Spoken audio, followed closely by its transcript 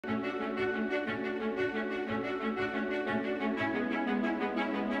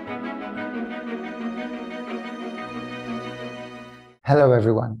Hello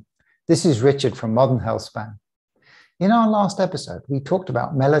everyone, this is Richard from Modern Healthspan. In our last episode, we talked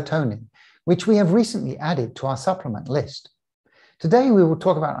about melatonin, which we have recently added to our supplement list. Today we will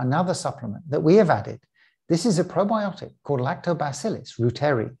talk about another supplement that we have added. This is a probiotic called Lactobacillus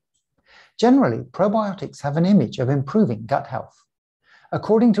reuteri. Generally, probiotics have an image of improving gut health.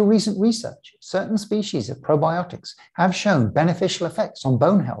 According to recent research, certain species of probiotics have shown beneficial effects on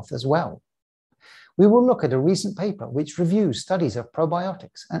bone health as well. We will look at a recent paper which reviews studies of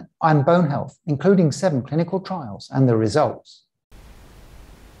probiotics and bone health, including 7 clinical trials and the results.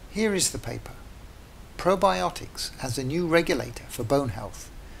 Here is the paper. Probiotics as a new regulator for bone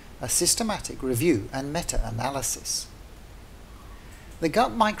health, a systematic review and meta-analysis. The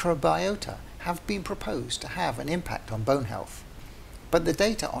gut microbiota have been proposed to have an impact on bone health, but the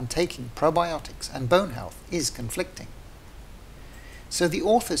data on taking probiotics and bone health is conflicting. So the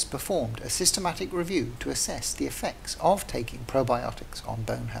authors performed a systematic review to assess the effects of taking probiotics on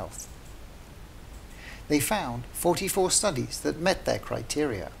bone health. They found 44 studies that met their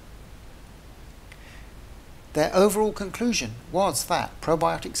criteria. Their overall conclusion was that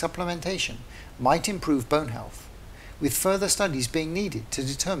probiotic supplementation might improve bone health, with further studies being needed to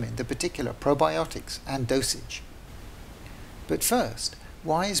determine the particular probiotics and dosage. But first,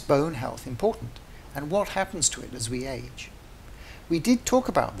 why is bone health important, and what happens to it as we age? We did talk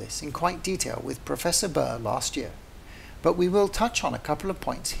about this in quite detail with Professor Burr last year, but we will touch on a couple of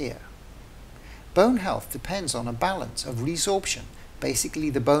points here. Bone health depends on a balance of resorption, basically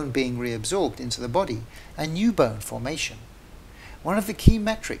the bone being reabsorbed into the body, and new bone formation. One of the key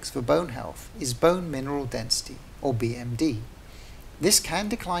metrics for bone health is bone mineral density, or BMD. This can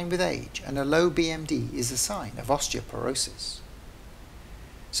decline with age, and a low BMD is a sign of osteoporosis.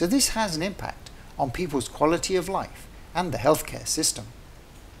 So this has an impact on people's quality of life and the healthcare system.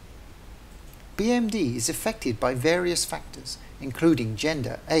 BMD is affected by various factors, including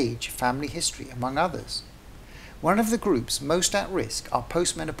gender, age, family history, among others. One of the groups most at risk are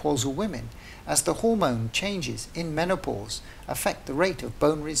postmenopausal women, as the hormone changes in menopause affect the rate of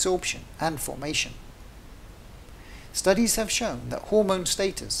bone resorption and formation. Studies have shown that hormone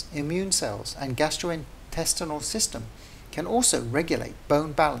status, immune cells, and gastrointestinal system can also regulate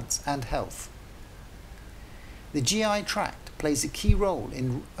bone balance and health. The GI tract plays a key role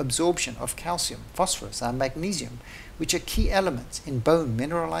in absorption of calcium, phosphorus, and magnesium, which are key elements in bone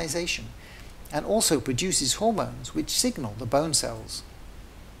mineralization, and also produces hormones which signal the bone cells.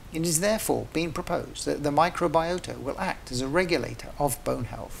 It is therefore being proposed that the microbiota will act as a regulator of bone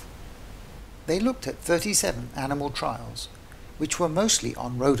health. They looked at 37 animal trials, which were mostly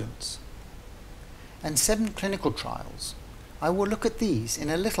on rodents, and 7 clinical trials. I will look at these in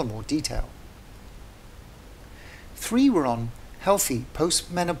a little more detail. 3 were on healthy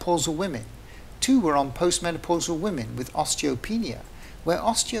postmenopausal women, 2 were on postmenopausal women with osteopenia, where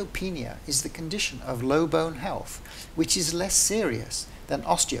osteopenia is the condition of low bone health, which is less serious than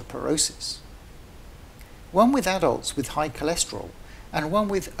osteoporosis. 1 with adults with high cholesterol, and 1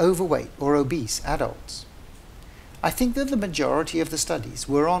 with overweight or obese adults. I think that the majority of the studies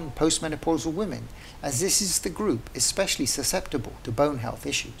were on postmenopausal women, as this is the group especially susceptible to bone health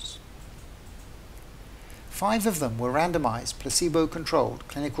issues. 5 of them were randomized, placebo-controlled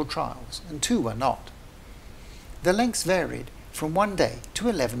clinical trials, and 2 were not. The lengths varied from 1 day to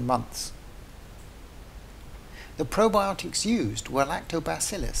 11 months. The probiotics used were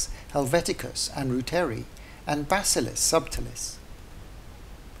Lactobacillus helveticus and reuteri, and Bacillus subtilis.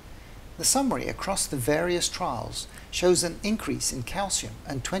 The summary across the various trials shows an increase in calcium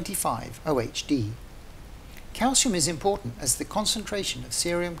and 25-OHD. Calcium is important as the concentration of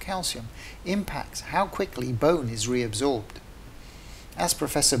serum calcium impacts how quickly bone is reabsorbed, as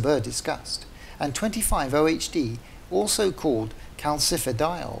Professor Burr discussed, and 25-OHD, also called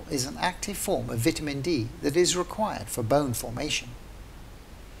calcifediol, is an active form of vitamin D that is required for bone formation.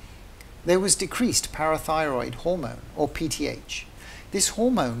 There was decreased parathyroid hormone, or PTH. This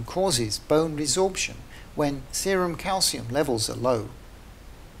hormone causes bone resorption when serum calcium levels are low.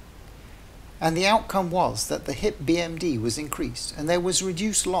 And the outcome was that the hip BMD was increased, and there was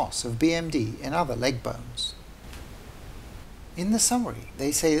reduced loss of BMD in other leg bones. In the summary,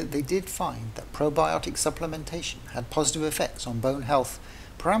 they say that they did find that probiotic supplementation had positive effects on bone health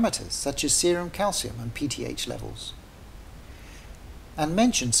parameters such as serum calcium and PTH levels, and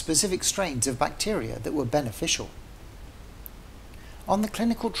mentioned specific strains of bacteria that were beneficial. On the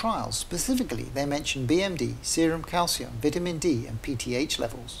clinical trials specifically, they mentioned BMD, serum calcium, vitamin D, and PTH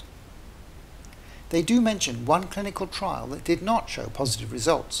levels. They do mention 1 clinical trial that did not show positive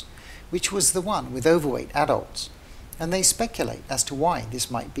results, which was the one with overweight adults, and they speculate as to why this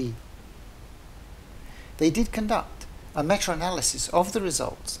might be. They did conduct a meta-analysis of the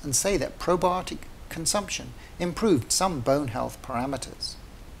results and say that probiotic consumption improved some bone health parameters.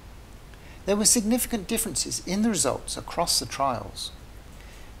 There were significant differences in the results across the trials,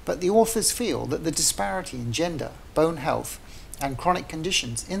 but the authors feel that the disparity in gender, bone health, and chronic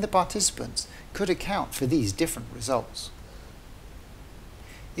conditions in the participants could account for these different results.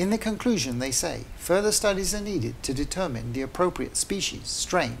 In the conclusion, they say further studies are needed to determine the appropriate species,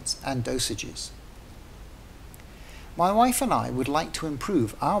 strains, and dosages. My wife and I would like to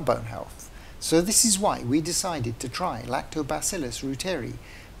improve our bone health, so this is why we decided to try Lactobacillus reuteri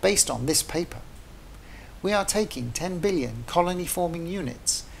based on this paper. We are taking 10 billion colony-forming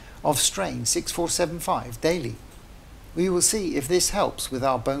units of strain 6475 daily. We will see if this helps with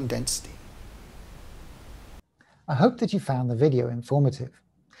our bone density. I hope that you found the video informative.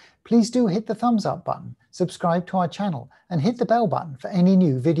 Please do hit the thumbs up button, subscribe to our channel, and hit the bell button for any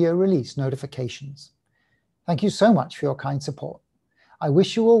new video release notifications. Thank you so much for your kind support. I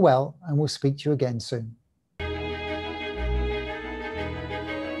wish you all well and will speak to you again soon.